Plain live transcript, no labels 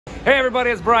Hey everybody,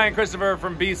 it's Brian Christopher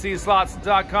from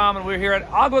bcslots.com, and we're here at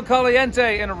Agua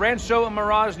Caliente in Rancho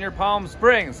Mirage near Palm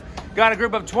Springs. Got a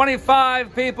group of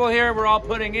 25 people here. We're all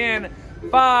putting in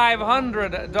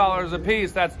 $500 a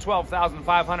piece. That's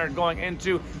 $12,500 going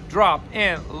into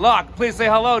drop-in luck. Please say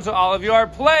hello to all of your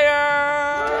players.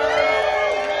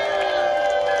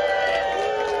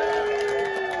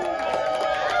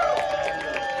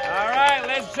 All right,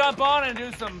 let's jump on and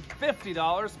do some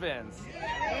 $50 spins.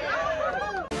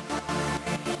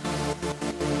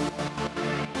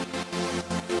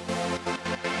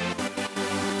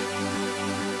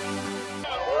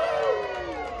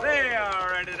 They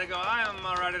are ready to go. I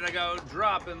am ready to go.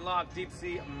 Drop and lock deep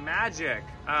sea magic.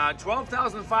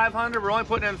 12,500. We're only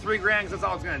putting in $3 grand because that's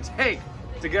all it's going to take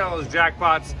to get all those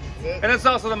jackpots. And it's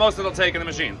also the most it'll take in the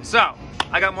machine. So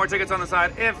I got more tickets on the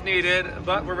side if needed,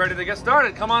 but we're ready to get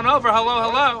started. Come on over. Hello,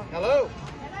 hello. Hello.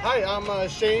 Hi, I'm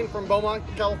Shane from Beaumont,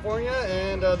 California,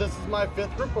 and this is my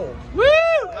 5th group poll. Woo!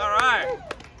 All right.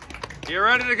 You're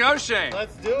ready to go, Shane?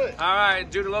 Let's do it. All right,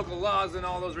 due to local laws and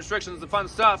all those restrictions, the fun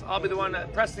stuff, I'll be the one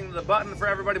pressing the button for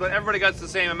everybody, but everybody gets the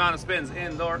same amount of spins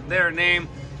in their name.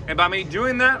 And by me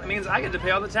doing that, it means I get to pay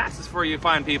all the taxes for you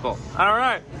fine people. All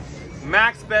right.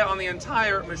 Max bet on the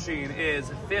entire machine is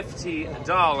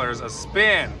 $50 a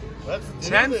spin. Let's do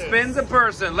 10 this. spins a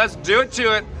person. Let's do it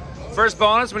to it. First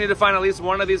bonus, we need to find at least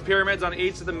one of these pyramids on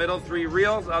each of the middle 3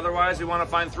 reels. Otherwise, we want to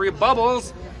find 3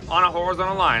 bubbles on a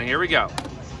horizontal line. Here we go.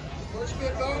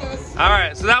 All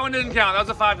right, so that one didn't count. That was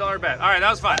a $5 bet. All right, that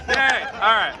was fine. Yay! All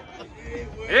right.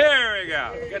 Here we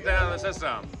go. Get that out of the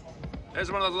system.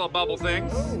 There's one of those little bubble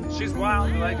things. She's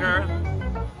wild, you like her.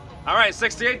 All right,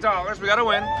 $68. We got to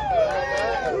win.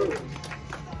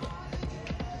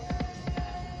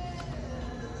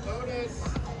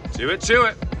 Do it, chew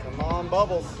it. Come on,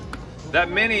 bubbles. That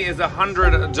mini is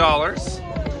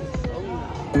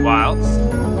 $100. Wilds.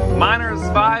 Minor is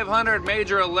 $500.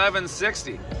 Major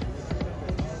 $1,160.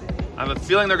 I have a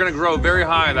feeling they're going to grow very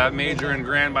high, that major and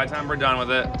grand, by the time we're done with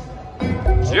it.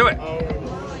 Do it.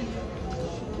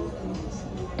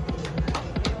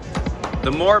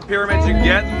 The more pyramids you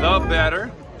get, the better.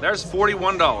 There's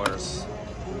 $41.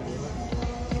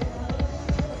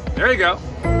 There you go.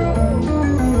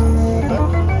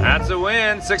 That's a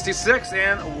win. 66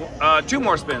 and 2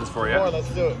 more spins for you. Let's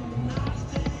do it.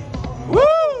 Woo!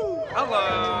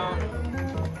 Hello.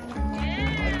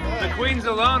 The Queens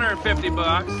alone are $50.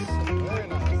 Very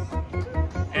nice.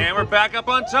 And we're back up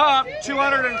on top,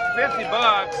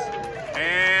 $250.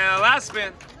 And last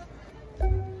spin.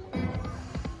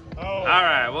 All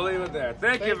right, we'll leave it there.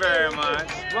 Thank you very much.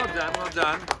 Well done, well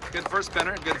done. Good first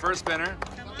spinner, good first spinner.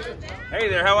 Hey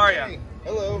there, how are you? Hey,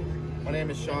 hello. My name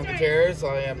is Sean Gutierrez.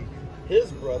 I am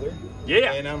his brother.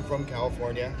 Yeah. And I'm from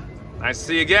California. Nice to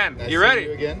see you again. Nice You to ready? see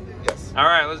you again? Yes. All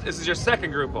right, this is your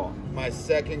second group poll. My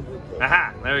second group poll.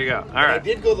 Aha, there we go. All I right.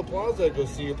 did go to the plaza to go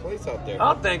see your place out there.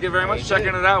 Oh, thank you very much for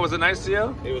checking it out. Was it nice to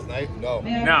you? It was nice. No.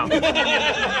 No.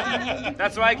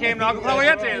 That's why I came to Agua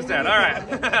Caliente instead. All right.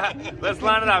 Let's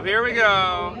line it up. Here we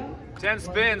go. 10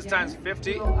 spins times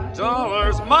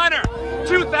 $50. Minor.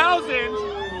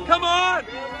 2,000. Come on.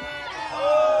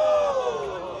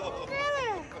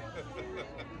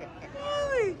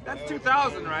 Really? That's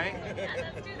 2,000, right?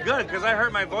 Good, because I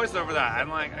heard my voice over that. I'm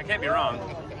like, I can't be wrong.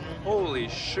 Holy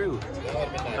shoot.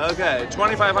 Nice. Okay,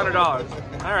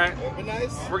 $2,500. All right. That would be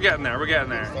nice. We're getting there. We're getting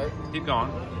there. Keep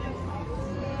going.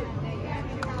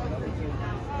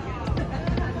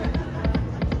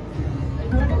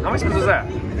 How many spins was that?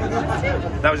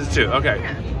 That was just 2. Okay.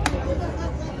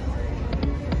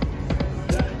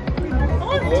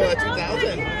 Oh, that's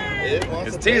 2,000. It wants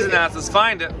It's to teasing take it. us. Let's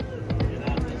find it.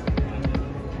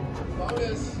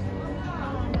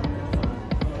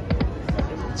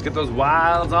 Let's get those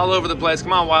wilds all over the place.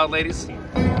 Come on, wild ladies.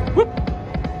 Whoop.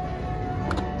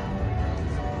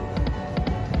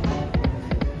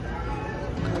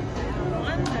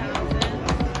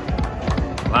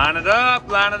 Line it up,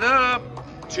 line it up.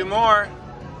 2 more.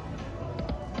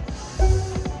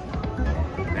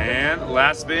 And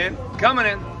last spin coming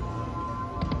in.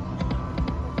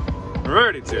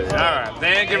 Rudy too. All right,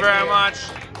 thank you very much.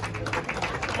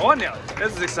 Oh, no.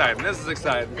 This is exciting. This is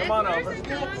exciting. Come on over.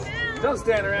 Don't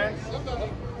stand around.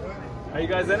 Are you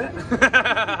guys in it?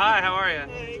 Hi, how are you?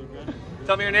 Hi.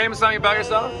 Tell me your name and something about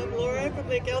yourself. Laura from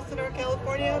Lake Elsinore,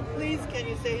 California. Please, can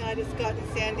you say hi to Scott and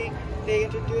Sandy? They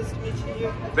introduced me to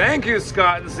you. Thank you,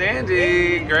 Scott and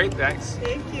Sandy. Great, thanks.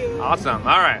 Thank you. Awesome.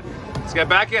 All right, let's get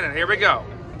back in it. Here we go.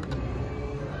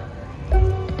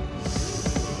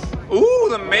 Ooh,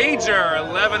 the major,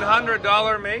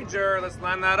 $1,100 major. Let's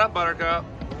line that up, Buttercup.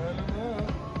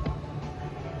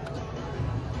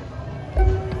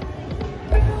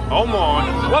 Oh, more.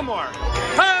 One more.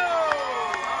 Oh!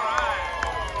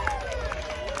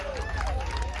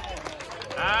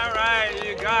 All right,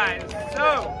 you guys.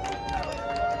 So,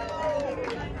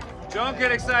 don't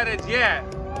get excited yet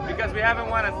because we haven't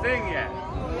won a thing yet.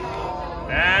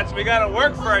 We gotta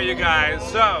work for you guys.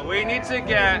 So, we need to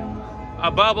get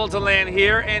a bubble to land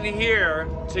here and here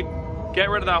to get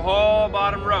rid of the whole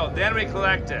bottom row. Then we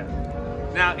collect it.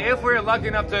 Now, if we're lucky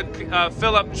enough to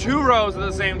fill up 2 rows at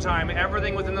the same time,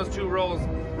 everything within those 2 rows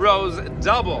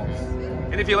doubles.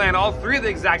 And if you land all 3 at the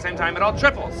exact same time, it all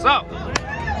triples. So,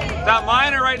 that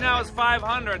miner right now is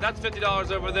 $500. That's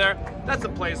 $50 over there. That's a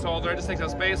placeholder. It just takes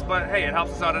up space, but hey, it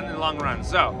helps us out in the long run.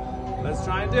 So, let's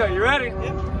try and do it. You ready?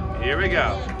 Yep. Here we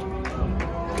go.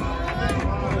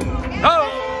 Oh!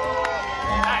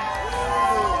 Nice.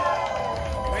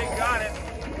 We got it.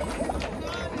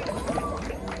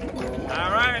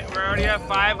 All right, we already have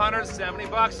 570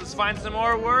 bucks. Let's find some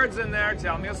more words in there.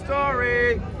 Tell me a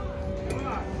story.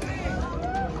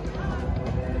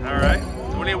 All right,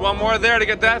 we need one more there to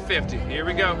get that 50. Here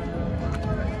we go.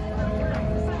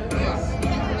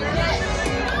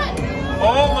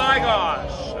 Oh my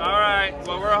gosh. All right,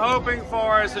 what we're hoping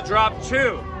for is to drop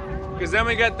 2. Because then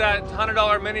we get that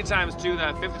 $100 mini times 2,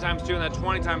 that 50 times 2, and that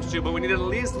 20 times 2. But we need at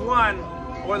least 1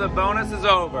 or the bonus is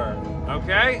over.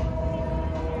 Okay?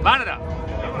 Line it up.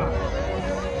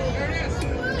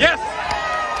 Yes!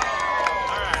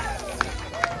 All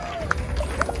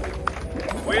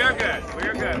right. We are good. We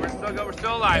are good. We're still good. We're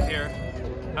still alive here.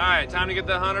 All right, time to get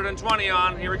the 120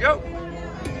 on. Here we go. Another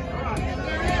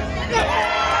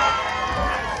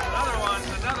one.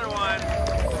 Another one.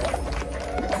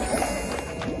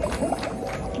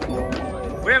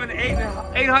 We have an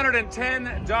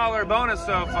 $810 bonus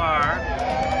so far.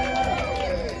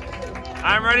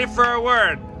 I'm ready for a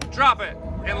word. Drop it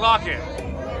and lock it.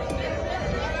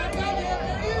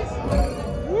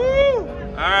 Woo!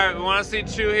 All right, we want to see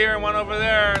 2 here and 1 over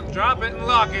there. Drop it and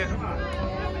lock it.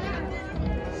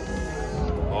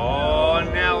 Oh,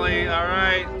 Nelly. All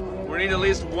right. We need at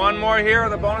least 1 more here or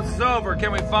the bonus is over.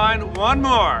 Can we find 1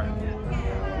 more?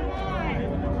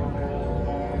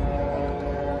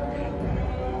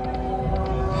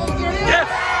 Yes!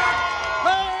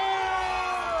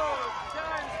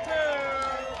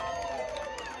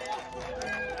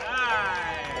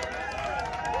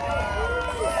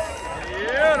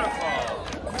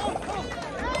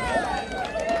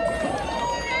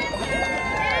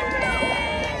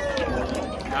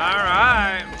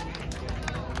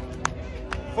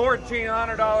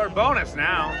 $1,400 bonus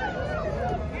now.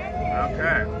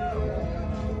 Okay.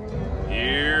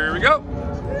 Here we go.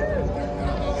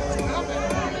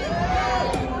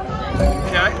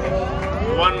 Okay.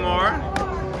 1 more.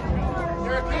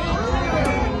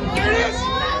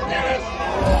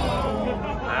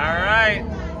 All right.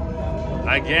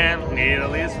 Again, need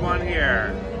at least 1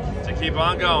 here to keep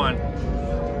on going.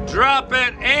 Drop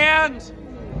it and...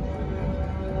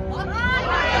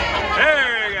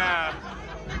 There you go.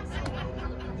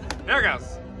 There it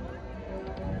goes.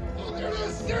 Oh, there it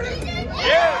is. There it is.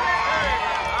 Yeah.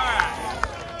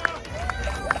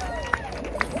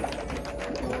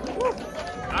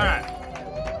 All right.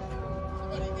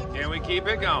 Can we keep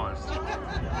it going?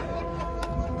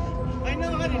 I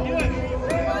know how to do it.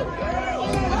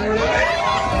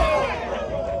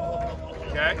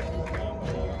 Okay.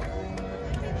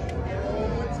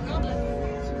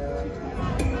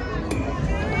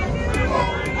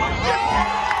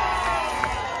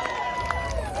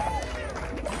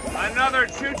 Another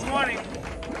 220. All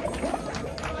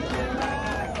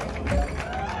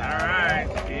right,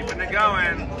 keeping it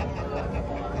going.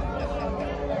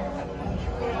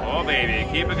 Oh, baby,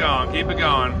 keep it going, keep it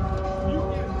going.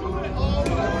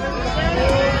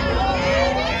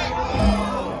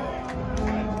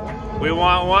 We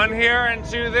want 1 here and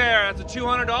 2 there. That's a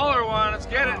 $200 one. Let's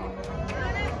get it.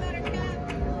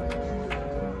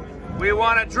 We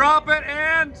want to drop it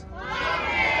and...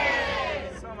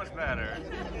 So much better.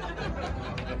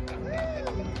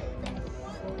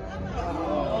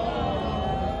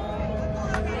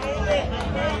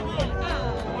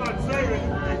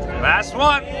 Last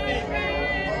one.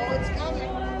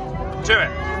 To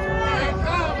it.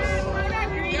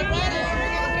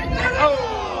 Oh,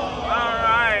 all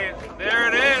right. There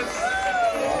it is.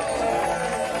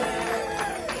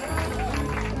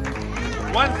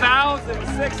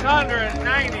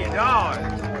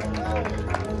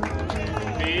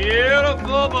 $1,690.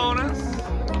 Beautiful bonus.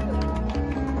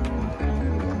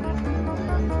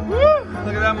 Woo!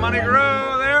 Look at that money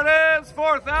grow. There it is.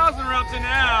 4,000 we're up to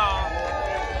now.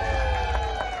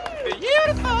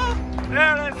 Beautiful.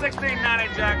 There it is.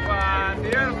 1690 jackpot.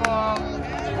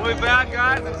 Beautiful. We'll be back,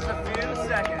 guys, in just a few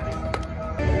seconds.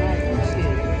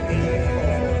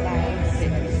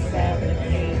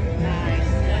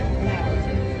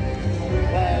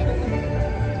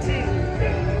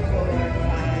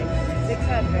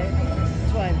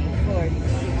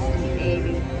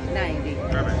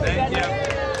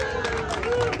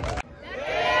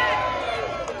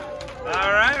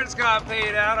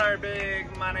 paid out our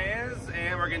big monies,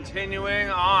 and we're continuing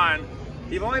on.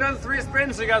 You've only done 3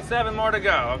 spins, so you got 7 more to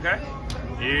go, okay?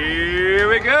 Here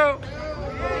we go.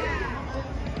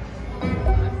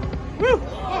 Woo!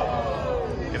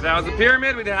 If that was a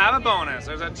pyramid, we'd have a bonus.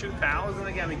 There's that 2,000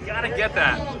 again. We gotta get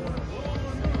that.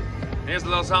 Here's a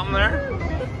little something there.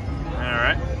 All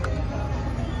right.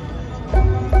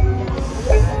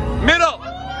 Middle.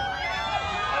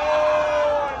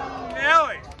 Oh,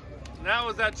 Nelly. That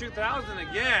was that 2,000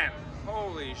 again.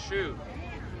 Holy shoot.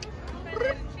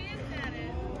 Middle.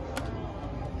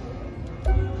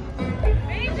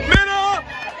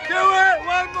 Do it.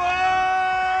 One more.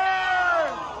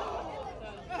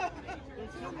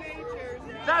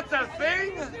 That's a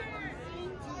thing.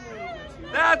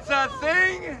 That's a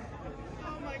thing.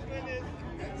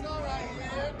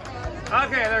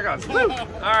 Okay, there it goes. Woo.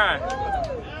 All right.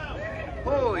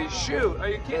 Holy shoot. Are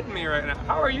you kidding me right now?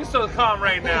 How are you so calm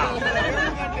right now?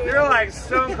 You're like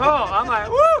stone cold. I'm like,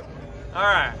 woo. All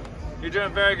right. You're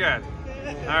doing very good.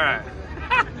 All right.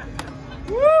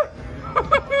 Woo.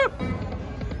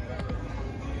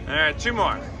 All right, 2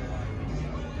 more.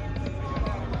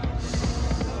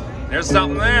 There's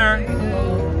something there.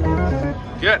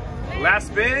 Good. Last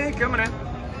spin coming in.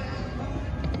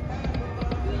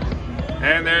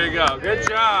 And there you go. Good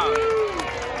job.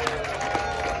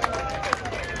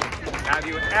 Have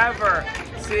you ever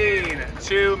seen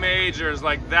 2 majors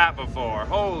like that before?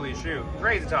 Holy shoot.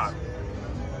 Crazy talk.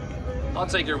 I'll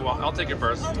take your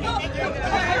purse. How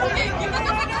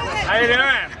you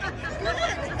doing?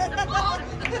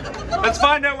 Let's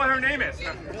find out what her name is.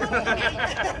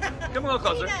 Come a little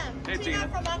closer. Hey, Tina.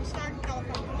 From Oxnard,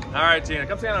 California. All right, Tina.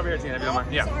 Come stand over here, Tina, if you don't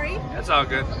mind. Yeah. Sorry. That's all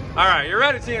good. All right, you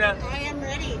ready, Tina? I am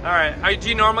ready. All right. Do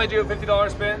you normally do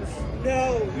 $50 spins?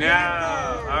 No.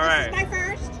 No. All right. This is my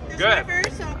first. Good.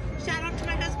 So shout out to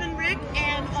my husband, Rick,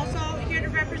 and also here to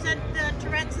represent the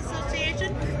Tourette's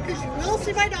Association, because you will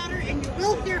see my daughter and you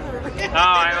will hear her.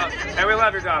 And we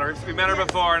love your daughter. We met her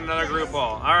before in another group poll.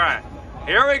 All right.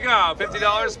 Here we go.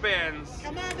 $50 spins.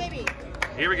 Come on, baby.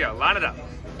 Here we go. Line it up.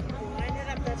 Line it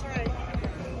up. That's right.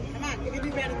 Come on. You can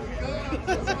do better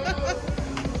than that.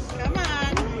 Come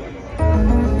on.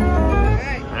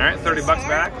 All right. 30 bucks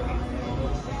back.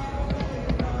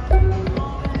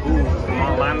 Ooh, come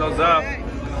on. Line those up.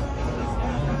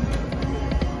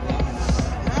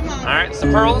 Come on. All right.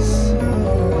 Some pearls.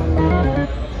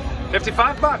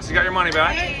 55 bucks. You got your money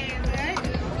back.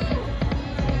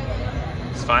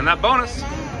 Let's find that bonus.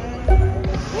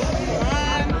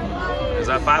 There's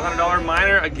that $500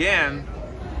 minor again.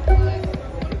 All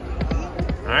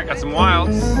right, got some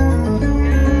wilds.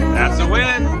 That's a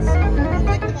win.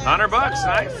 100 bucks,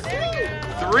 nice.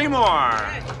 3 more.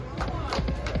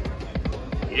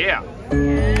 Yeah.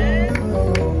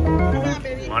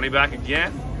 Money back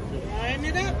again. Line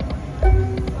it up.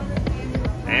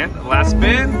 And last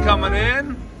spin coming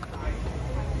in.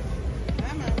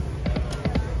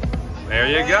 There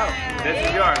you go. This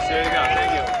is yours. There you go.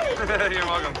 Thank you. You're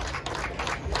welcome.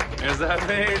 There's that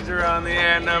major on the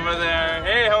end over there.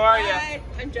 Hey, how are you? Hi,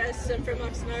 I'm Jess. I'm from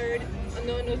Oxnard. I'm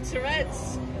the one with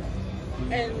Tourette's.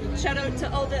 And shout out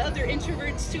to all the other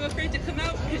introverts too afraid to come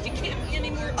out, because you can't be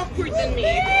any more awkward than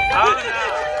me. Oh,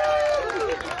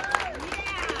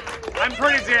 no. I'm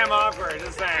pretty damn awkward,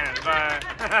 just saying. But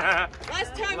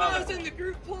Last time I was in the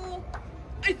group poll,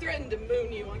 I threatened to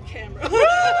moon you on camera.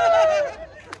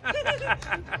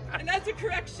 And that's a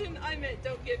correction. I meant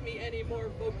don't give me any more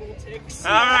vocal tics.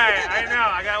 All right, I know.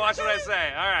 I gotta watch what I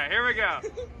say. All right, here we go.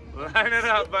 Line it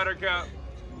up, Buttercup.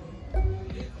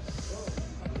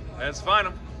 Let's find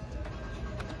them.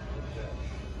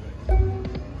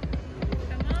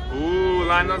 Ooh,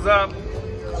 line those up. You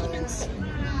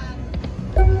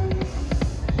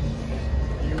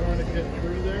want to get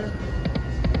through there?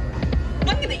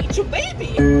 I'm gonna eat your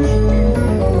baby.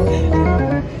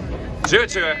 Do it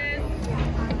to it.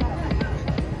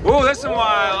 Ooh, there's some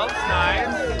wilds. Nice.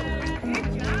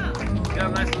 Got a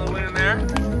nice little win in there.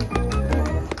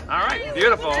 All right,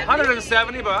 beautiful.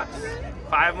 170 bucks.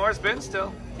 5 more spins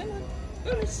still. Come on,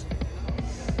 bonus.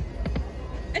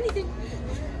 Anything.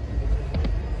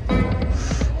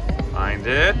 Find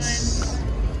it.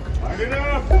 Line it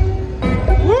up.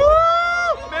 Woo!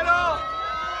 Middle.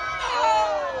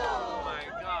 Oh my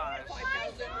gosh.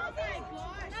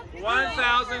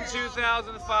 1,000,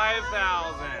 2,000,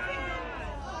 5,000.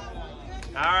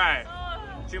 All right.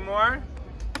 2 more.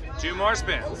 2 more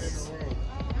spins.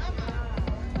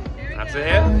 That's a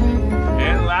hit.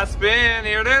 And last spin.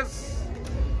 Here it is.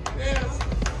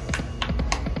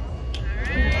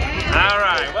 All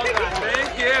right. Well done.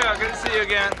 Thank you. Good to see you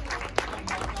again.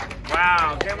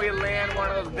 Wow. Can we land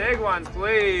one of those big ones,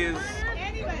 please?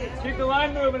 Keep the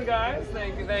line moving, guys.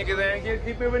 Thank you, thank you, thank you.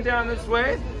 Keep moving down this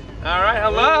way. All right,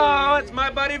 hello. It's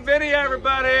my buddy Vinny,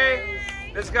 everybody.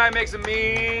 This guy makes a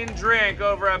mean drink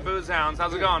over at Booze Hounds.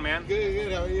 How's it going, man? Good,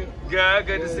 good. How are you? Good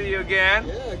to see you again.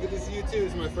 Yeah, good to see you too.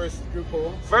 It's my first group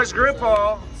poll. First group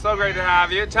poll. So great to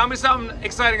have you. Tell me something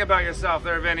exciting about yourself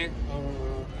there, Vinny.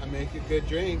 I make a good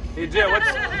drink. You do?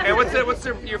 What's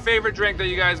your favorite drink that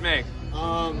you guys make?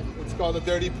 It's called a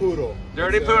Dirty Poodle.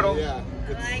 Dirty Poodle? Yeah.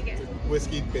 It's a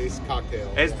whiskey-based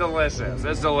cocktail. It's delicious.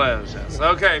 It's delicious.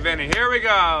 Okay, Vinny, here we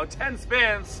go. 10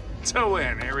 spins to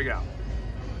win. Here we go.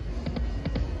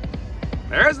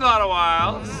 There's a lot of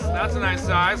wilds. That's a nice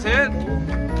size hit.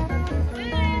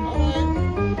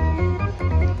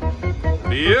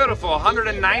 Beautiful.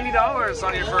 $190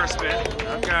 on your first spin.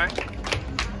 Okay.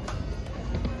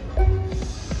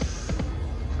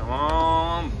 Come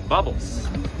on, bubbles.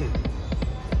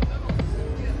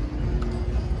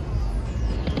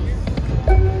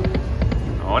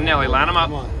 Oh, Nelly, line them up.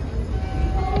 Come on.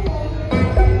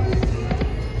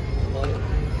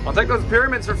 I'll take those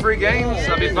pyramids for free games.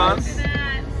 That'll be fun.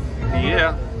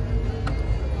 Yeah.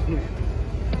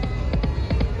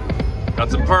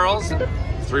 Got some pearls.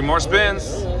 3 more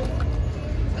spins.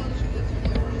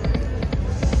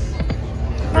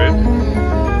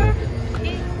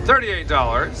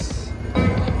 $38.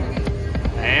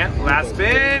 And last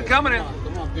spin coming in.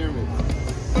 Come on, pyramids.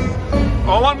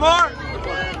 Oh, one more.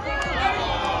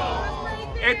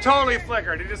 It totally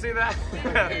flickered. Did you see that?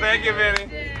 Thank you, Vinny.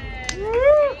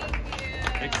 Woo.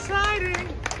 Exciting.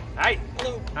 Hi.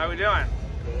 Hello. How we doing?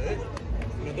 Good.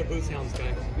 Another Booze Hounds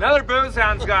guy. Another Booze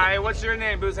Hounds guy. What's your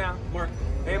name, Booze Hound? Mark.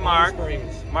 Hey, Mark. Palm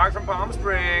Springs. Mark from Palm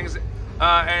Springs.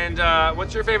 And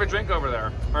what's your favorite drink over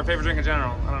there? Or favorite drink in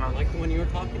general? I don't know. I like the one you were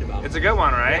talking about. It's a good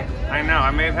one, right? Yeah. I know.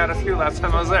 I may have had a few last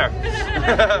time I was there.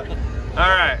 All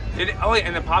right. Oh, wait,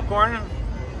 and the popcorn?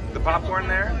 The popcorn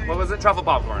there? What was it? Truffle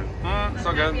popcorn.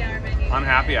 So good. On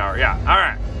happy hour, yeah. All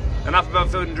right. Enough about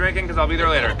food and drinking because I'll be there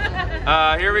later.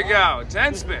 Here we go.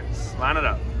 10 spins. Line it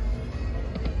up.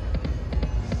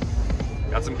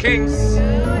 Got some kings.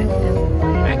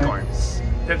 Acorns.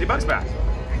 $50 back.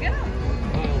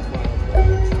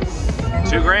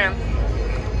 2 grand.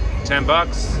 $10.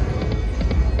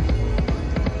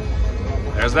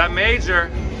 There's that major.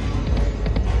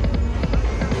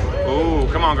 Ooh,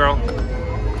 come on, girl.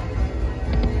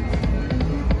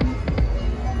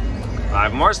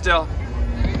 5 more still.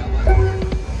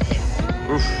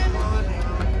 Oof.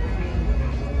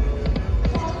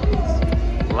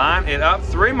 Line it up.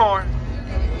 3 more.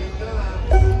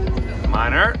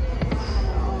 Minor.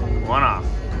 1 off.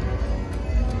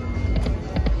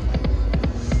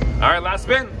 All right, last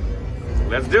spin.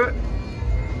 Let's do it.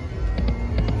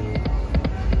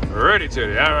 Rudy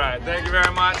Tooty. All right, thank you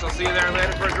very much. I'll see you there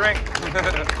later for a drink.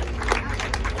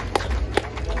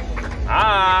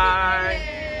 Hi.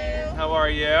 Hello. How are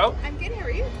you? I'm good. How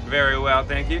are you? Very well,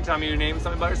 thank you. Tell me your name,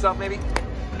 something about yourself, maybe.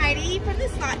 Heidi from the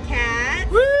Slot Cat.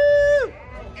 Woo!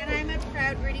 And I'm a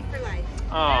proud Rudy for life.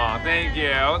 Oh, thank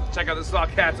you. Check out the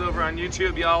Slot Cats over on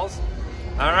YouTube, y'alls.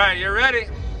 All right, you ready?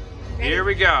 Here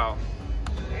we go. All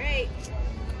right.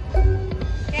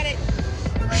 Get it.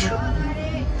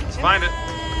 Let's find it.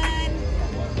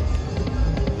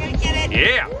 Get it.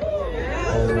 Yeah.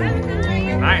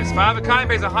 Nice. 5 of a kind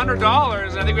pays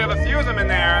 $100, and I think we have a few of them in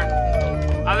there.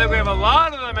 I think we have a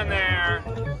lot of them in there.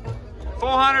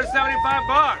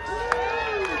 $475.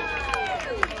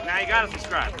 Now you gotta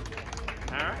subscribe.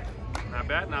 All right. Not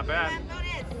bad, not bad.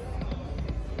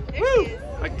 Woo!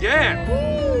 Again.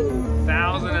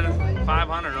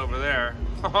 1,500 over there.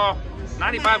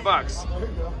 $95.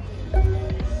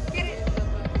 Get it.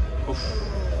 Oof.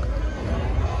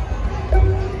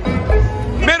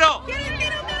 Middle.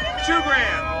 2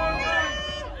 grand.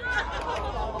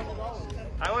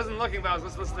 I wasn't looking, but I was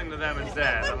just listening to them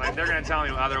instead. I'm like, they're gonna tell me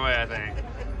the other way, I think.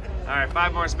 All right,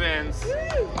 5 more spins.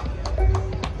 Come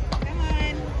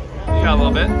on. You got a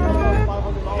little bit.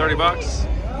 $30.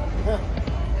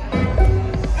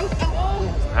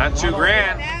 That's 2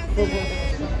 grand.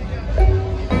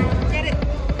 Get it.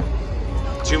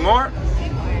 2 more.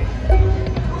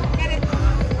 Get it.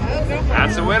 Oh, go for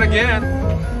That's a win again.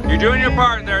 You're doing your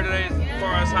part there today for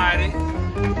us, Heidi. All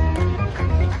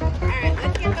right,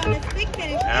 let's get on this big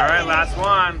finish. All right, last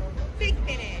one. Big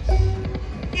finish.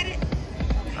 Get it.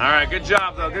 All right, good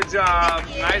job, though. Good job.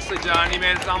 Nicely done. You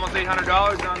made it almost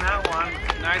 $800 on that one.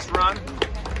 Nice run.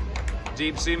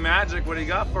 Deep Sea Magic, what do you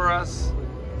got for us?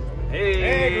 Hey.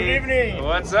 Hey, good evening.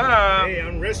 What's up? Hey,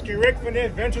 I'm Rescue Rick from the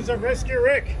Adventures of Rescue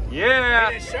Rick. Yeah.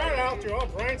 And a shout out to all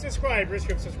Brian subscribers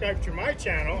who have subscribed to my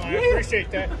channel. I appreciate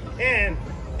that. And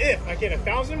if I get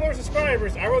 1,000 more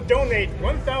subscribers, I will donate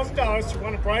 $1,000 to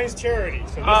one of Brian's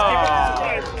charities. So let's keep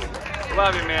it subscribers.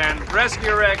 Love you, man.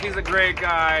 Rescue Rick, he's a great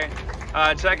guy.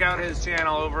 Check out his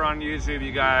channel over on YouTube,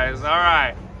 you guys. All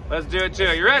right, let's do it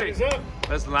too. You ready?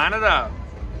 Let's line it up.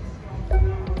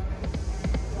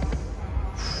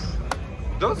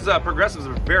 Those progressives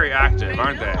are very active,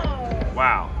 aren't they?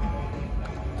 Wow.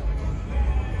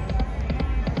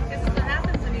 This is what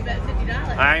happens when you bet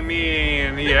 $50. I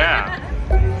mean, yeah.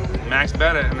 Max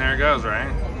bet it, and there it goes,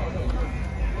 right?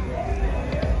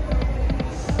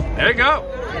 There you go.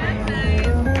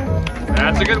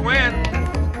 That's a good win.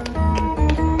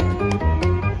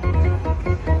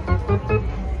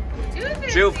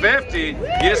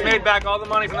 $250. You just made back all the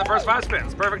money from the first 5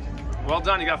 spins. Perfect. Well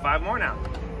done. You got 5 more now.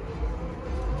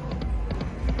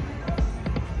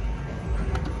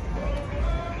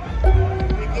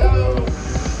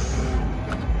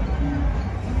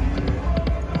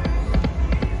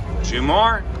 Two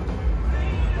more.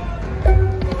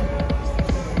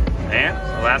 And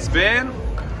last spin.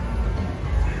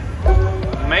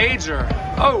 Major.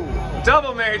 Oh,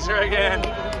 double major again.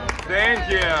 Thank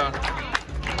you.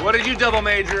 What did you double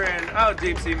major in? Oh,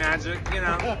 deep sea magic, you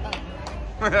know.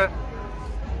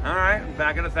 All right,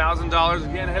 back at $1,000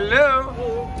 again. Hello.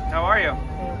 How are you?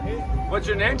 Okay. What's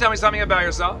your name? Tell me something about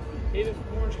yourself. Edith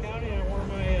from Orange County, and I wore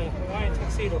my Hawaiian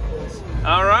tuxedo for this.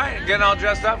 All right, getting all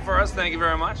dressed up for us. Thank you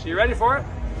very much. You ready for it?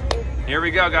 Here we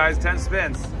go, guys. 10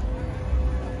 spins.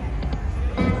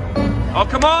 Oh,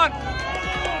 come on!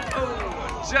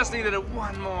 Oh, just needed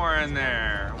one more in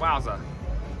there. Wowza.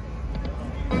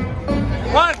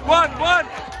 One!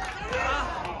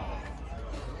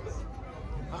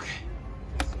 Okay.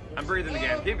 I'm breathing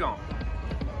again. Keep going.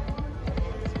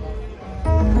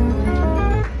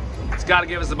 It's got to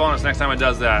give us a bonus next time it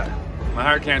does that. My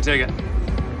heart can't take it.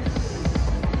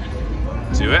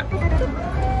 Do it.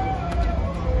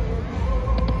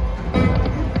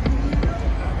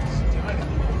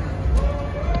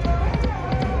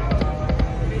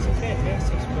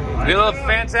 A little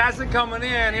fantastic coming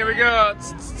in. Here we go.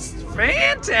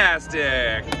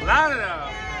 Fantastic. Loud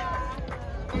enough.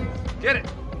 Get it.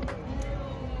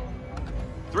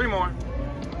 3 more.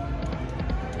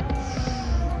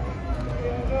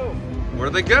 Where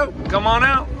do they go? Come on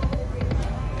out.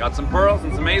 Got some pearls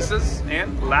and some aces.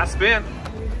 And last spin.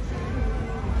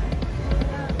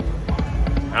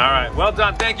 All right. Well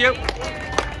done. Thank you.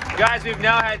 Guys, we've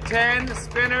now had 10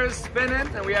 spinners spinning,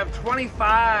 and we have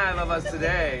 25 of us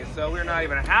today, so we're not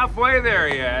even halfway there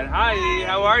yet. Hi,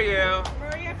 how are you?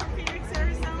 Maria from Phoenix,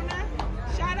 Arizona.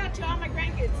 Shout out to all my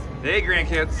grandkids. Hey,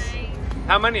 grandkids. Hi.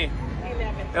 How many?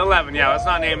 11. 11, yeah, let's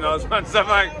not name those ones. I'm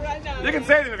like, you can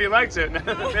say them if you like to.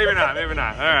 Maybe not, maybe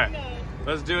not. All right,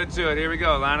 let's do it to it. Here we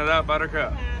go. Line it up,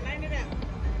 Buttercup. Line it up.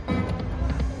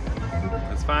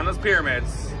 Let's find those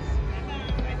pyramids.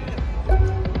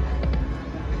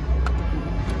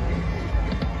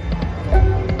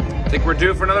 I think we're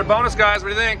due for another bonus, guys.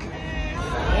 What do you think?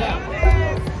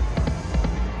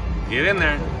 Get in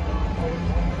there.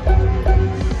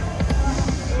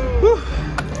 Whew.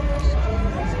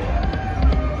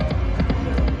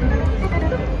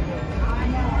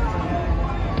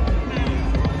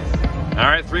 All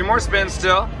right, 3 more spins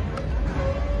still.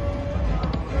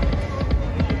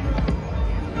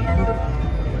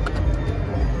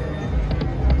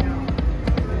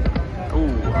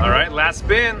 Ooh, all right, last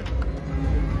spin.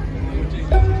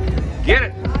 Get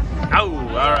it. Oh,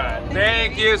 all right.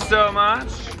 Thank you so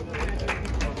much.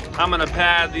 I'm gonna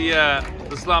pad the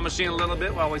slot machine a little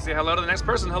bit while we say hello to the next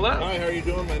person. Hello. Hi, how are you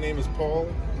doing? My name is Paul,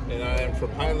 and I am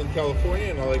from Highland,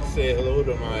 California, and I'd like to say hello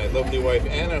to my lovely wife,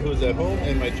 Anna, who's at home,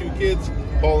 and my 2 kids,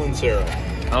 Paul and Sarah.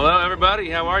 Hello, everybody.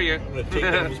 How are you? I'm gonna take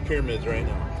down these pyramids right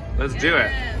now. Let's do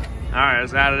it. All right,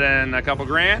 let's add it in a couple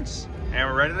grands, and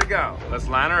we're ready to go. Let's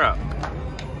line her up.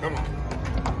 Come on.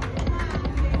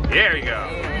 There you go.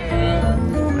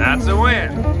 That's a win.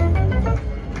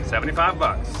 75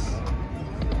 bucks.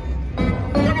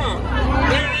 Come on.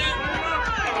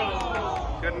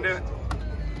 Couldn't do it.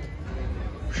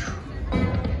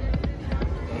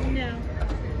 No.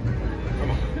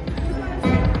 Come on.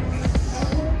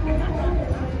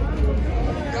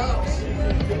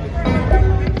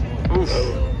 Oof.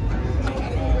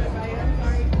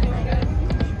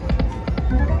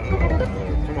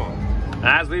 Come on.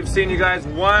 As we've seen, you guys,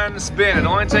 1 spin. It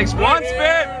only takes 1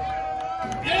 spin.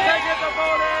 You take it, the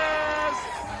bonus.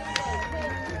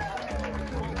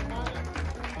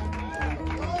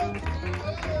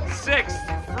 6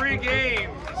 free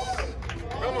games.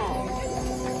 Come on.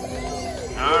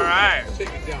 All right.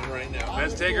 Take it down right now.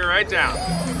 Let's take her right down.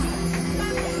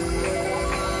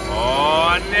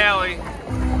 Oh, Nelly.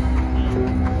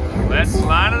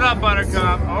 up,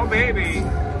 Buttercup. Oh, baby.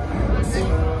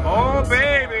 Oh,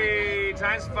 baby.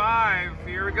 Times 5.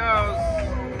 Here it goes.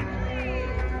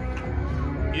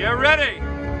 You ready?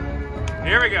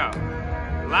 Here we go.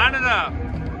 Line it up.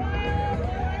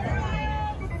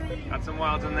 Got some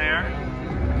wilds in there.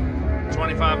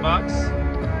 25 bucks.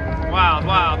 Wild,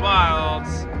 wild,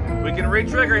 wilds. We can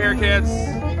re-trigger here, kids.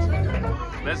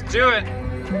 Let's do it.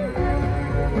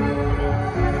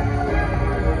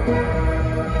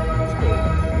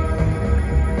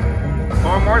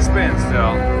 Four more spins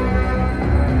still.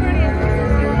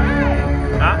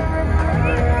 Huh?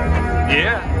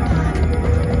 Yeah.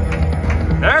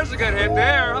 There's a good hit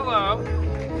there. Hello.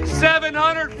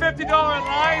 $750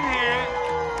 line hit.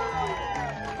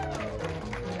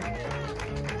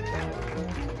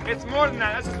 It's more than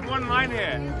that. That's just one line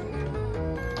hit.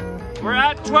 We're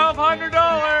at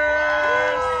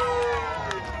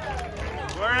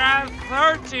 $1,200. We're at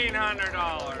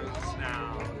 $1,300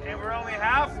 now. And we're only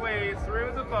halfway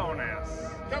through the bonus.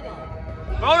 Come on.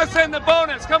 Bonus in the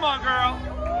bonus. Come on, girl.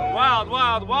 Wild,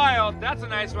 wild, wild. That's a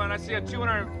nice one. I see a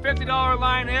 $250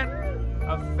 line hit.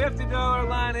 A $50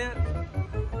 line hit.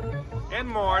 And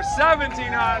more.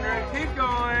 $1,700. Keep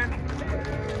going.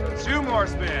 2 more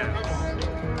spins.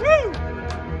 Woo!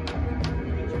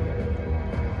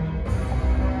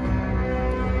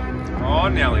 Oh,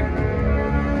 Nelly.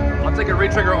 I'll take a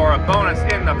retrigger or a bonus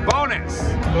in the bonus.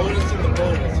 Bonus in the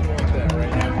bonus. You want that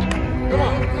right now. Come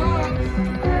on.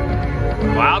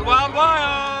 Wild, wild,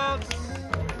 wilds.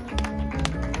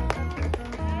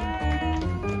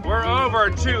 We're over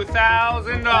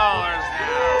 $2,000 now.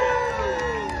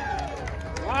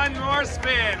 One more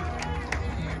spin.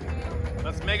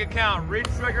 Let's make it count.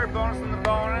 Retrigger, bonus in the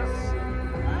bonus.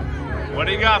 What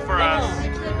do you got for us?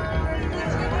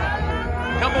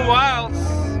 Couple wilds.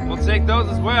 We'll take those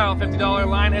as well. $50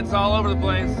 line hits all over the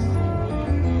place.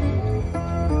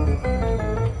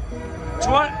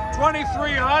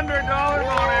 $2,300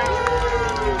 bonus.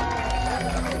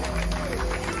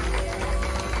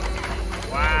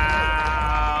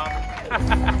 Wow.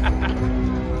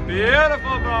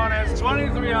 Beautiful bonus.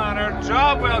 $2,300.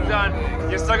 Job well done.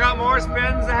 You still got more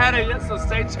spins ahead of you, so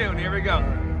stay tuned. Here we go.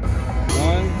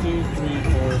 1, 2,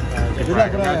 3, 4,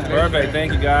 5. Perfect.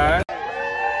 Thank you, guys.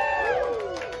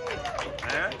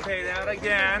 Paid out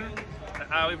again.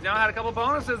 We've now had a couple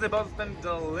bonuses. They've both been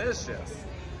delicious.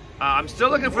 I'm still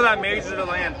looking for that major to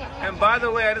land. And by the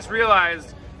way, I just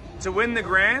realized to win the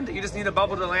grand, you just need a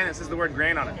bubble to land that says the word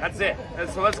grand on it. That's it. And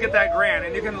so let's get that grand.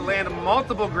 And you can land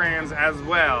multiple grands as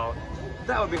well.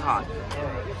 That would be hot.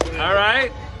 All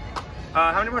right.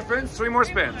 How many more spins? 3 more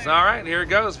spins. All right. Here it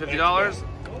goes. $50.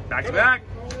 Back to back.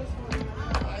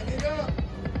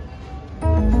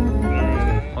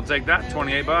 I'll take that.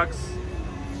 28 bucks.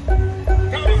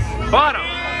 Bottom.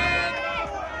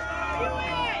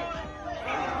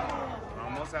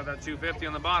 Almost have that 250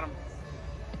 on the bottom.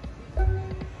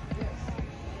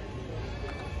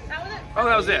 Oh,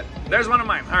 that was it. There's one of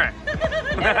mine. All right.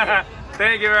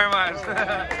 Thank you very much.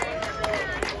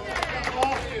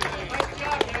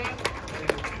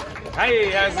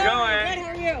 Hey, how's it going? Good, how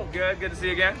are you? Good, good to see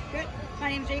you again. Good. My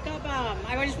name's Jacob.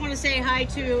 I just want to say hi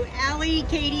to Allie,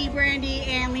 Katie, Brandy,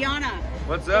 and Liana.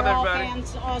 What's up, They're everybody? all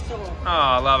fans also. Oh,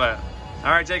 I love it.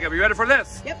 All right, Jacob, you ready for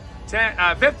this? Yep.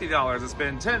 $50 a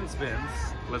spin, 10 spins.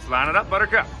 Let's line it up,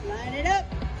 Buttercup. Line it up.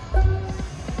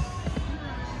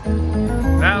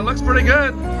 That looks pretty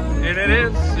good, and it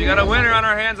is. You got a winner on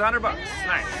our hands, $100 bucks.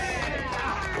 Nice.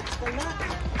 Good luck.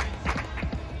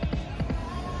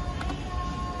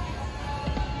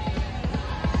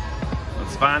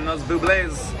 Let's find those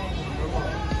bublés.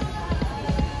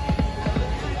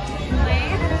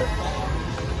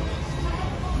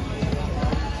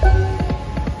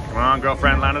 Come on,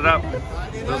 girlfriend, line it up.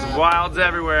 Those wilds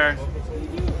everywhere.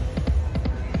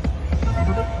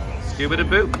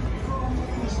 Scooby-da-boop.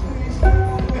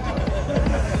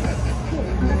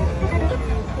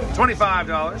 $25.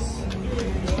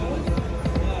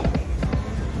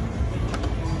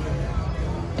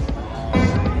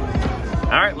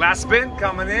 All right, last spin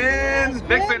coming in.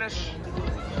 Big finish.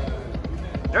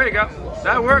 There you go.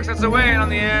 That works. That's a win on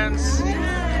the ends.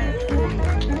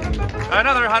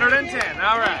 Another 110.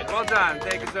 All right, well done.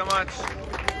 Thank you so much.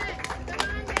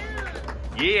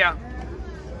 Yeah.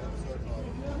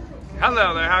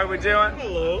 Hello there. How are we doing?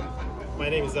 Hello. My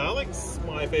name is Alex.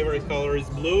 My favorite color is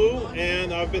blue,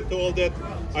 and I've been told that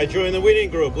I joined the winning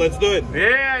group. Let's do it.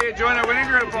 Yeah, you join our winning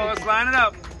group. Well, let's line it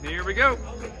up. Here we go.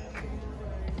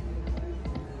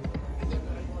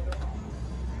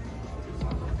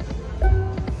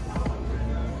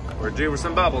 We're due for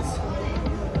some bubbles.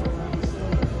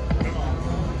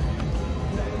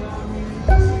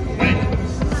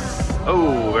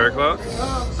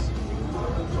 ghost.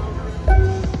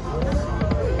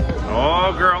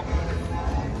 Oh, girl.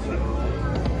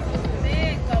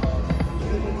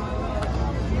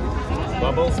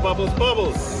 Bubbles, bubbles,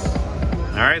 bubbles.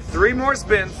 All right, 3 more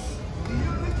spins.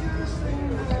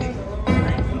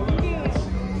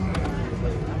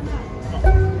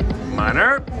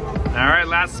 Minor. All right,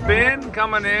 last spin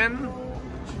coming in.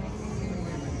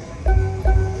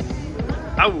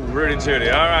 Oh, Rudy Tooty.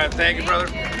 All right, thank you, brother.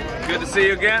 Good to see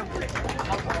you again.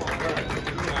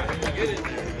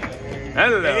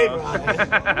 Hello.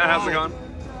 How's it going?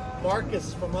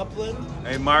 Marcus from Upland.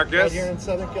 Hey, Marcus. Right here in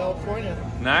Southern California.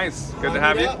 Nice. Good to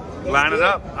have you. Line it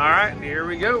up. All right, here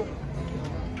we go.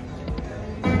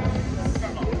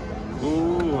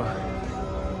 Ooh.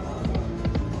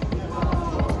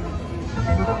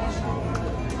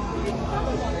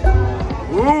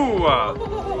 Ooh.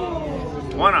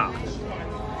 One off.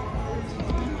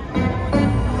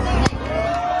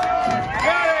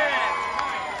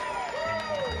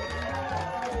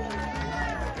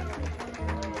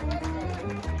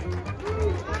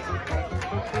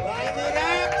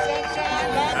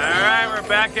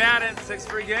 Back at it, 6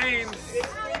 free games.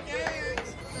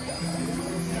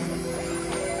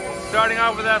 Starting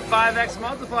off with that 5x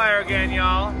multiplier again,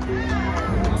 y'all.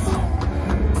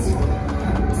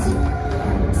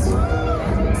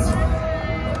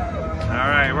 All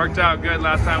right, worked out good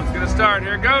last time. It's gonna start.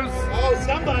 Here it goes. Oh,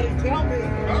 somebody tell me.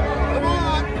 Come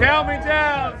on. Count me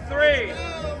down. 3,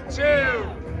 2,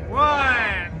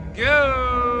 1, go.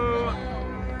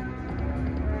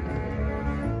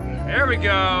 There we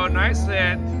go, nice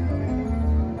hit.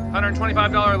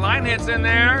 $125 line hits in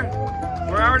there.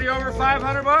 We're already over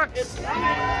 500 bucks.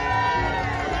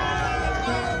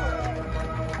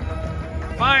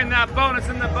 Find that bonus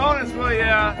in the bonus, will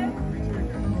ya?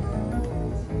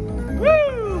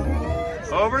 Woo!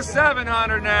 Over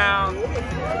 700 now.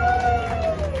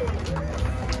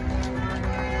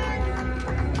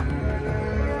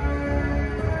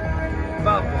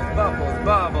 Bubbles, bubbles,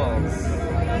 bubbles.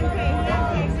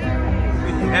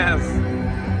 Yes.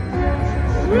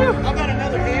 Woo. How about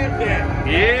another hand pin?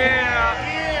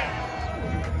 Yeah.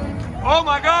 Oh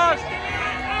my gosh.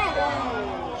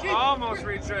 Oh, almost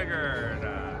re-triggered.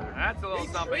 That's a little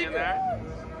something in there.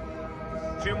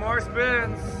 2 more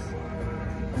spins.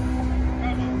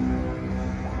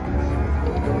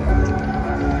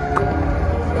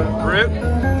 Rip.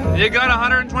 You got a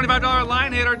 $125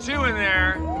 line hit or 2 in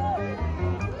there.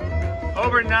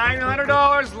 Over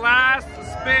 $900 last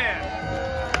spin.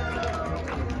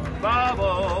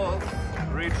 Bubbles,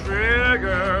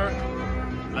 re-trigger,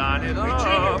 line it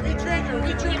up. Re-trigger.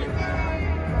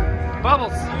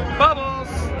 Bubbles, bubbles.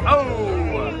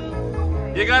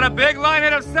 Oh, you got a big line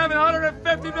hit of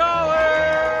 $750.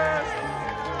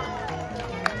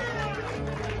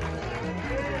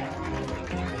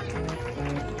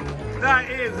 That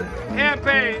is hand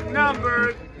pay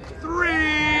number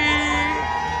 3.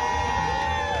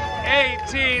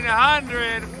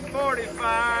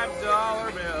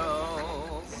 $1,845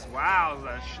 bills. Wow,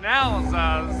 the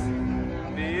schnauzers.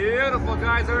 Beautiful,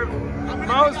 guys. Our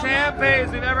most hand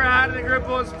pays we've ever had in the group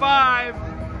was 5.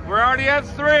 We're already at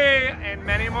 3, and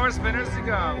many more spinners to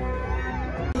go.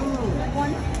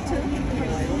 1, 2,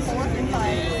 3, 4,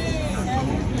 5.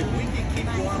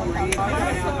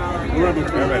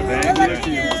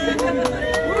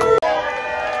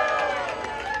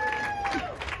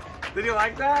 Did you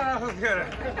like that? That was good.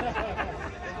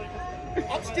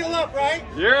 I'm still up, right?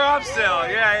 You're up still.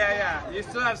 Yeah. You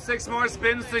still have 6 more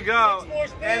spins to go. 6 more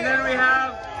spins. And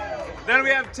then we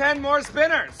have 10 more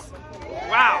spinners.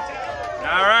 Wow.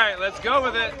 All right, let's go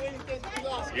with it.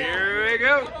 Here we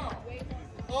go.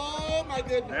 Oh my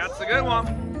goodness. That's a good one.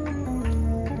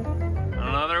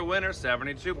 Another winner,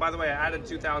 72. By the way, I added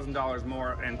 $2,000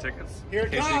 more in tickets. Here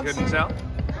it in case comes. you couldn't tell.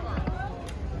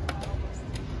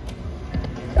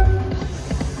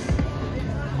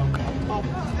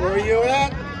 Where are you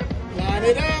at? Line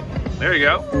it up. There you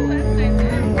go.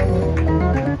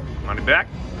 Money back.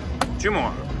 2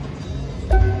 more.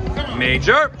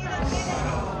 Major.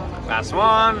 Last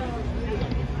one.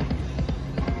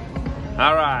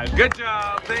 All right. Good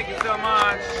job. Thank you so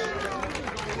much.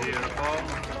 Beautiful.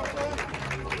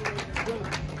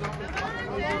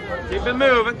 Keep it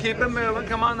moving. Keep it moving.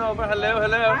 Come on over. Hello.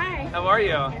 Hi. How are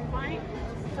you? I'm fine.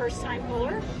 First time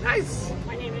puller. Nice.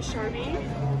 My name is Sherri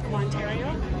from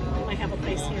Ontario. I have a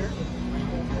place here.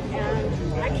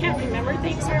 And I can't remember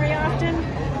things very often,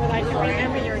 but I can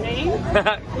remember your name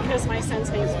because my son's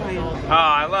name is Ryan. Oh,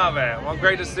 I love it. Well,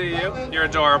 great to see you. You're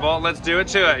adorable. Let's do it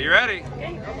to it. You ready?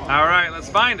 Okay. All right, let's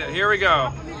find it. Here we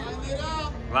go.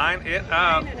 Line it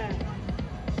up.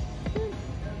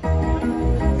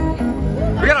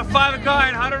 We got a 5 of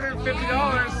kind,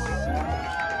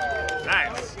 $150.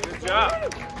 Nice, good job.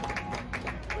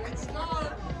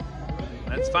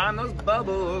 Let's find those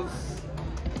bubbles.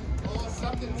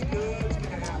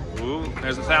 Ooh,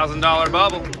 there's a $1,000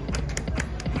 bubble.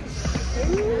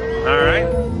 All right,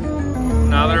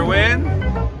 another win,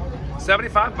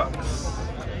 75 bucks.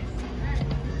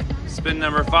 Spin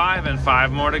number 5 and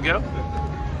 5 more to go.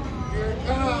 Here it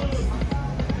comes.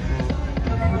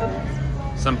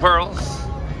 Some pearls.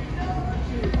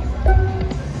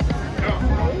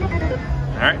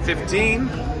 All right, 15.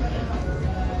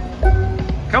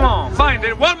 Come on, find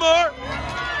it. One more.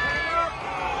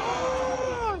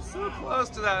 Oh, so close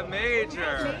to that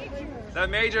major. That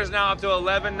major is now up to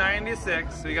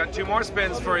 $11.96. So you got 2 more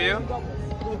spins for you.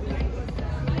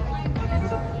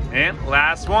 And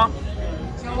last one.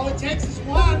 So all it takes is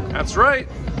one. That's right.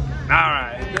 All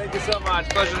right. Thank you so much.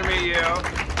 Pleasure to meet you.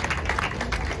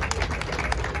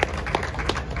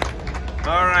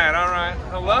 All right, all right.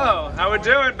 Hello. How we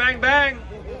doing? Bang, bang.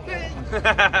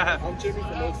 I'm Jimmy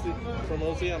from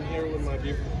OC. I'm here with my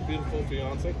beautiful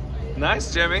fiance.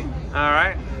 Nice, Jimmy. All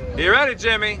right. You ready,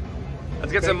 Jimmy?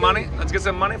 Let's get some money. Let's get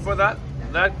some money for that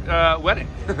wedding.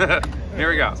 Here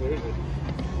we go.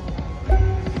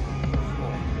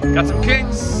 Got some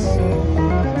kings.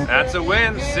 That's a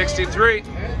win. 63.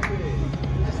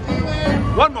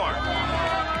 One more.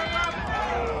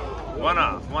 One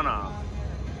off. One off.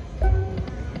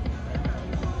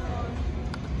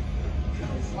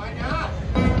 Why not?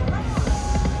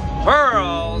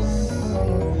 Pearls.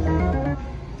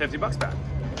 50 bucks back.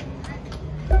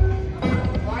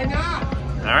 Why not?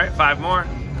 All right, 5 more.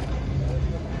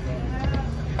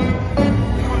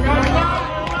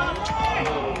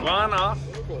 One off.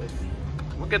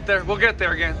 We'll get there. We'll get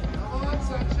there again. Come on,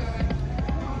 sunshine.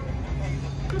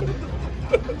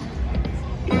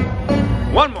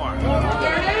 One more.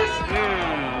 There it is.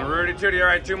 Rudy Tooty. All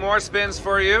right, 2 more spins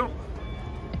for you.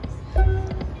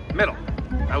 Middle.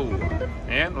 Oh,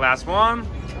 and last one.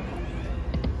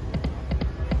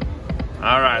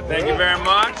 All right, thank you very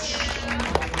much.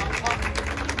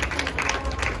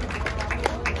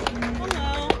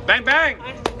 Hello. Bang, bang.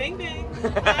 Bang, bang.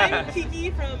 I'm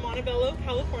Kiki from Montebello,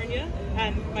 California,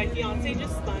 and my fiance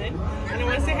just spun. And I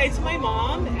want to say hi to my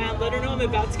mom and let her know I'm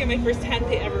about to get my first hand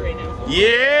pay ever right now.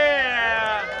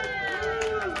 Yeah.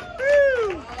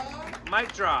 Woo.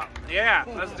 Mic drop. Yeah,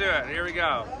 let's do it. Here we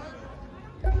go.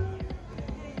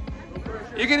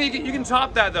 You can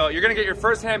top that though. You're gonna get your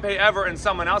first hand pay ever, and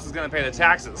someone else is gonna pay the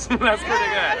taxes. That's pretty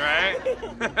good, right?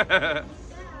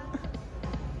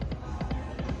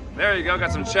 There you go.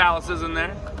 Got some chalices in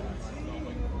there.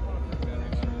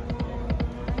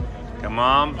 Come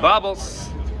on, bubbles.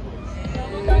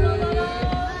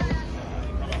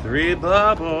 3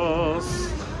 bubbles.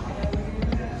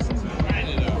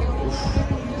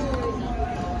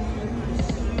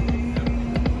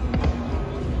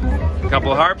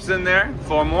 Couple harps in there.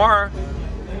 4 more.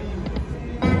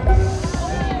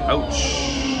 Ouch.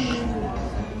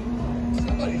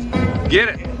 Get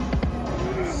it.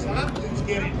 Something's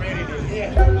getting ready to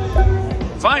hit.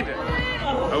 Find it.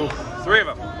 Oh, 3 of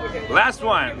them. Last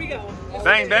one.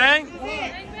 Bang, bang.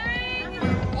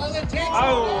 All it takes.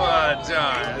 Oh,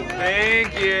 darn.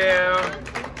 Thank you.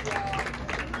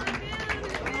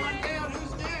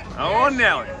 Oh,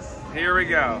 Nelly. Here we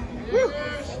go.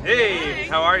 Hey,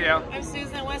 how are you? I'm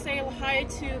Susan. I want to say hi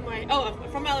to my, I'm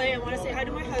from LA. I want to say hi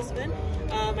to my husband,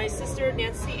 my sister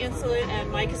Nancy Insulet, and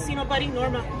my casino buddy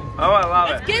Norma. Oh, I love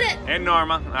it. Let's get it. And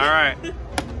Norma. All right.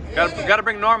 Gotta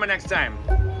bring Norma next time.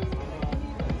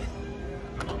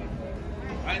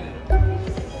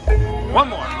 One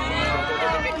more.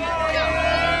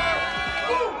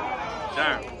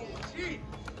 Darn.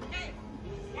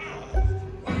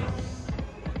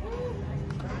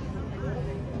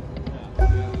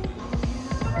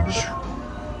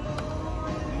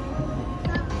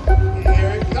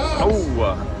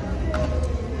 Oh,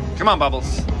 come on,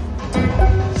 Bubbles.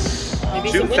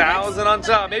 2,000 on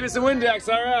top. Maybe some Windex.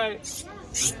 All right.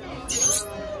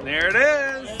 There it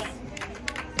is.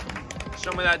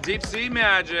 Show me that deep sea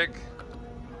magic.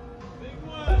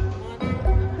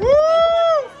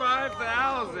 Woo!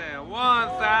 5,000.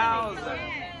 1,000.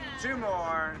 2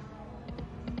 more.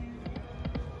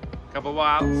 Couple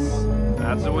wilds.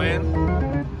 That's a win.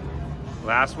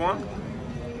 Last one.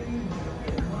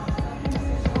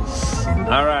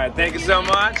 All right, thank you so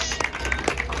much.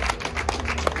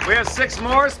 We have 6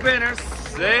 more spinners.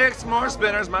 6 more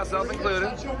spinners, myself included.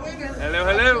 Hello,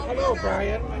 hello. Hello,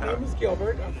 Brian. My name is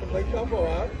Gilbert. I'm from Lake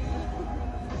Balboa.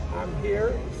 I'm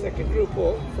here, second group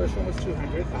pull. First one was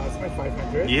 200, now it's my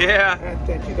 500. Yeah. And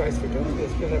thank you guys for doing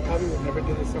this, because I probably would never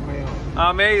do this on my own.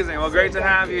 Amazing. Well, great to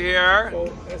have you here.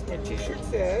 So, as my t-shirt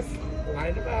says,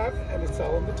 line them up, and it's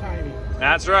all in the timing.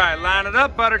 That's right. Line it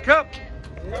up, Buttercup.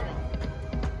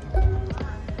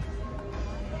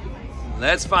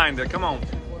 Let's find it. Come on.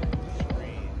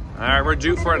 All right, we're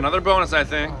due for another bonus, I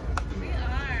think.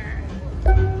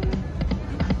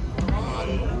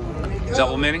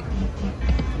 Double mini.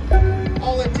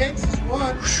 All it takes is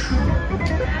one.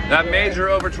 That major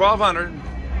over 1,200.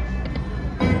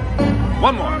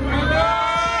 One more.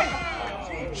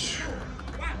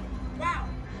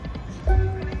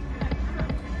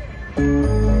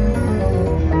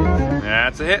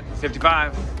 That's a hit.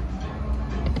 55.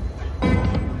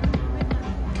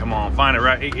 Come on, find it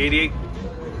right. 88.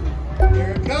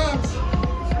 Here it comes.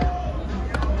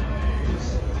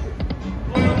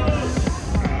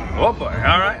 Oh boy.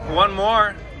 All right, one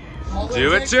more.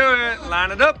 Do it to it.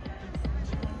 Line it up.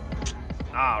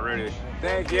 Ah, Rudy.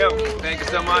 Thank you. Thank you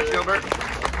so much, Gilbert.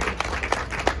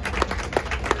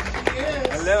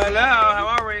 Hello, hello. How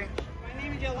are we? My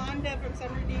name is Yolanda from San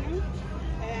Bernardino,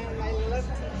 and I love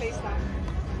to play stuff.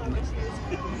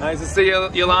 Nice to see you,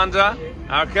 Yolanda.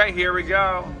 Okay, here we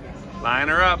go. Line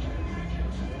her up.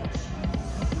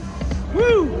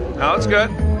 Woo! Oh, that's good.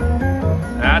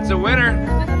 That's a winner.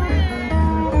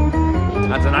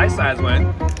 That's a nice size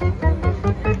win.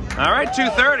 All right,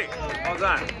 230. Well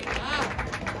done.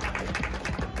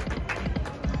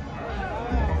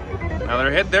 Another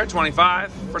hit there,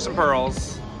 25 for some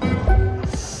pearls.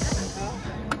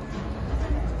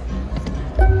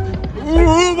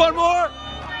 Ooh, one more.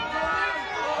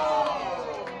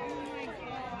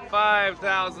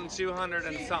 5,200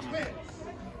 and something.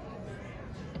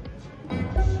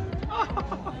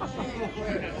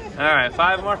 All right,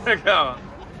 5 more to go.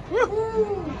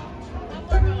 Woo.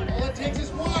 All it takes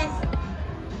is one.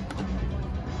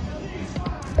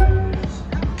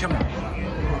 Come on.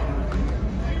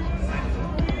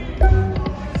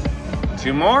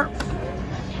 2 more.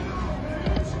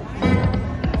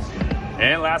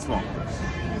 And last one.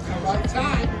 Right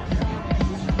time.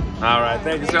 All right,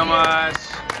 thank you so much.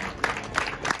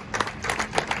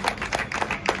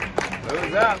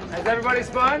 Who's up? Has everybody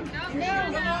spun?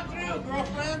 No.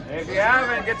 Girlfriend. If you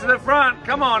haven't, get to the front.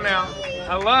 Come on now.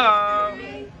 Hello.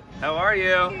 How are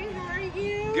you? Good, how are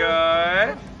you?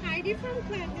 Good. Heidi from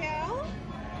Glendale.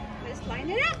 Let's line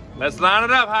it up. Let's line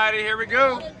it up, Heidi. Here we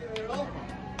go.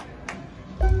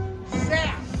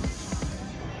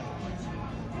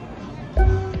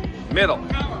 Middle.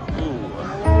 Ooh.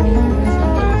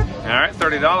 All right,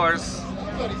 $30.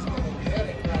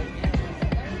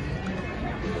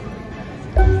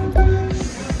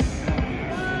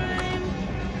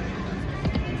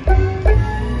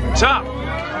 Top.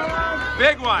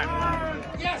 Big one.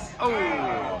 Yes. Oh.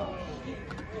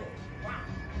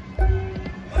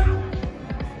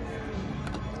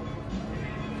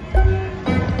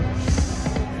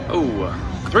 Oh.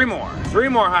 3 more. 3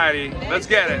 more, Heidi. Let's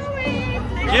get it.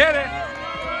 Get it.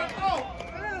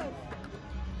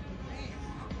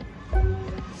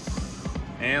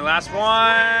 And last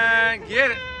one.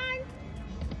 Get it.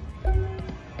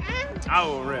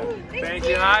 Oh, rip. Thank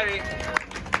you, Heidi.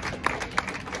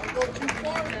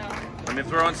 Let me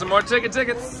throw in some more tickets.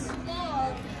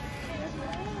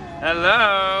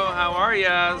 Hello, how are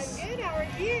yas? Good, how are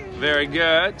you? Very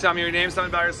good. Tell me your name, something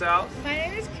about yourself. My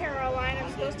name is Caroline. I'm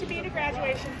supposed to be at a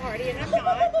graduation party, and I'm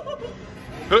not.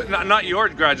 Who, not your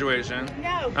graduation?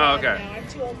 No, oh, okay. No, I'm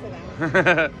too old for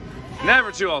that.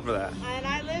 Never too old for that. And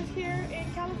I live here in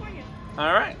California.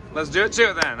 All right, let's do it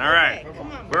too then. All right, Okay,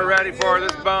 come on. We're ready for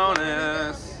this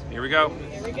bonus. Here we go.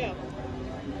 Here we go.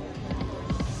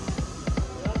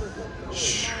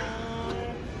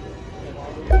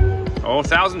 Oh,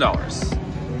 $1,000.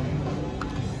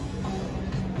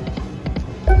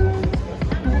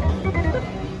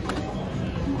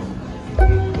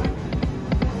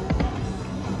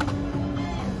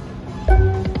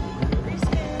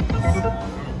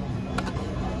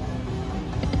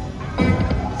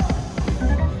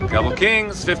 Double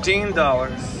kings, $15.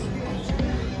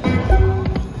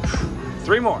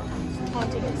 3 more.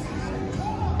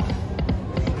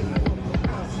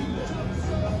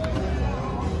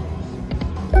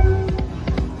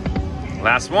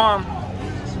 Last one.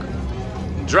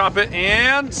 Drop it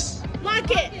and lock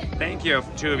it. Thank you,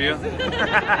 2 of you.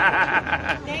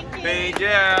 Thank you. Thank you.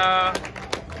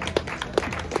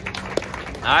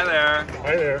 Hi there.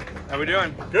 Hi there. How we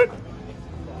doing? Good.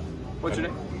 What's your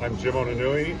name? I'm Jim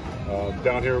Onanui.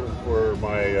 Down here for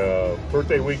my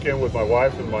birthday weekend with my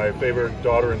wife and my favorite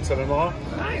daughter and son-in-law.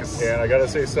 Nice. And I got to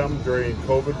say something, during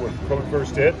COVID, when COVID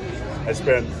first hit, I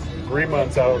spent 3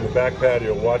 months out on the back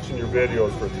patio watching your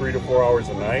videos for 3 to 4 hours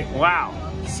a night. Wow.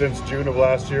 Since June of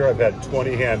last year, I've had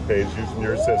 20 hand pays using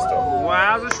your system.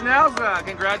 Wowza schnauza.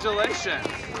 Congratulations.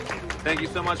 Thank you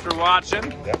so much for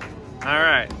watching. Yep. All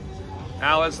right.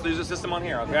 Now let's use the system on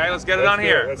here, okay? Let's get it on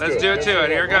here. Let's do it to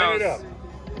it. Here it goes.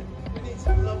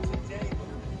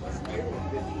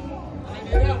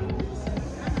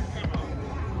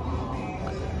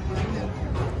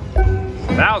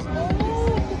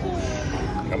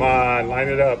 $1,000. Come on, line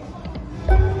it up.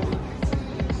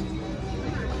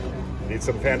 Need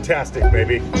some fantastic,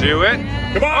 baby. Do it.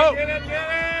 Come on, Oh. get it.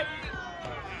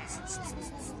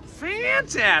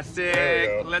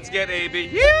 Fantastic. Let's get a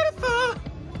beautiful.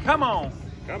 Come on.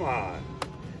 Come on.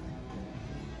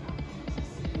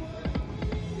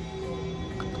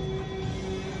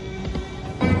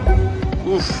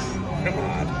 Oof. Come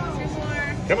on.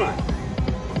 Come on.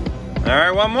 All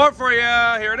right, one more for you.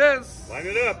 Here it is. Line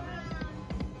it up.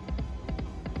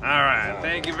 All right,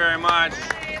 thank you very much.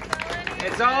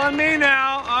 It's all on me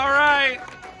now. All right.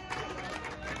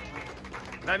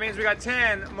 That means we got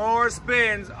 10 more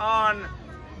spins on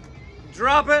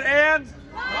Drop It and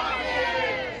Lock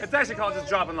It. It's actually called just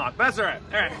Drop and Lock, but that's all right.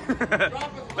 All right.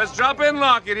 Let's drop it and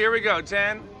lock it. Here we go.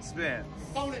 10 spins.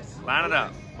 Line it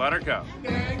up. Buttercup.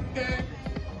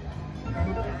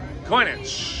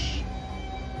 Coinage.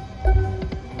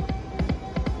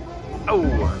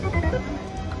 Oh.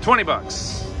 20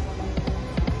 bucks.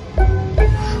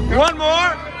 One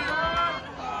more.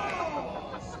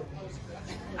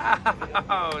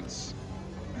 Ouch.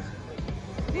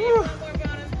 Woo.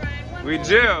 We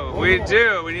do. We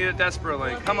do. We need it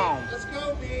desperately. Come on. Let's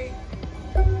go, B.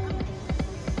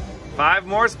 5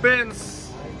 more spins.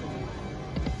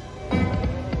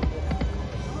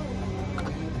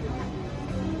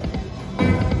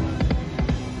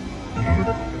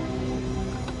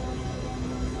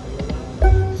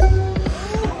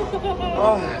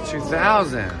 Oh,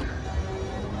 2,000.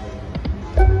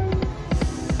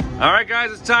 All right,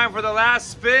 guys, it's time for the last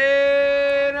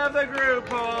spin of the group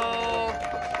poll.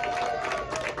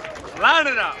 Line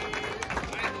it up.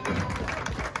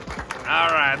 All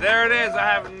right, there it is. I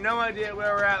have no idea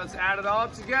where we're at. Let's add it all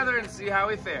up together and see how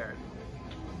we fared.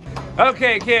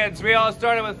 Okay, kids, we all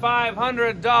started with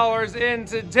 $500 in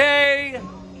today.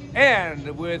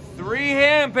 And with 3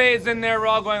 hand pays in there, we're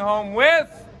all going home with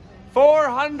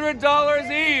 $400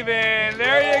 even.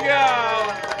 There you go.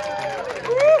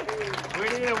 Woo. We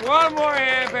needed one more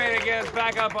hand pay to get us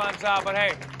back up on top. But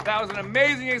hey, that was an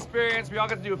amazing experience. We all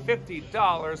got to do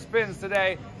 $50 spins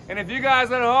today. And if you guys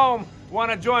at home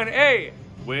want to join a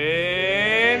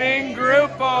winning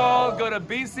group ball, go to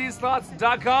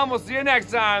bcslots.com. We'll see you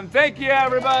next time. Thank you,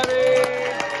 everybody.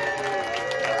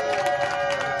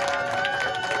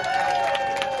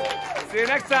 See you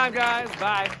next time, guys.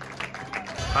 Bye.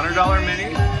 $100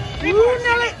 mini. Woo,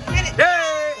 nailed it.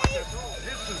 Yay! This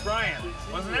was Brian,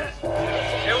 wasn't it?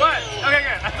 It was. Okay,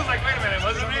 good. I was like, wait a minute,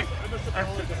 wasn't it me?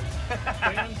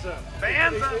 Banza.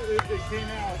 It came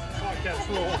out. Saltcats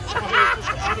rule. It's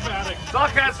just automatic.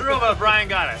 Saltcats rule, but Brian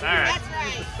got it. All right.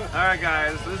 That's right. All right,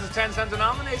 guys. So this is 10-cent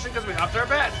denomination because we upped our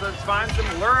bets. Let's find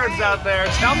some lurds out there.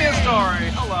 Tell me a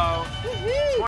story. Hello.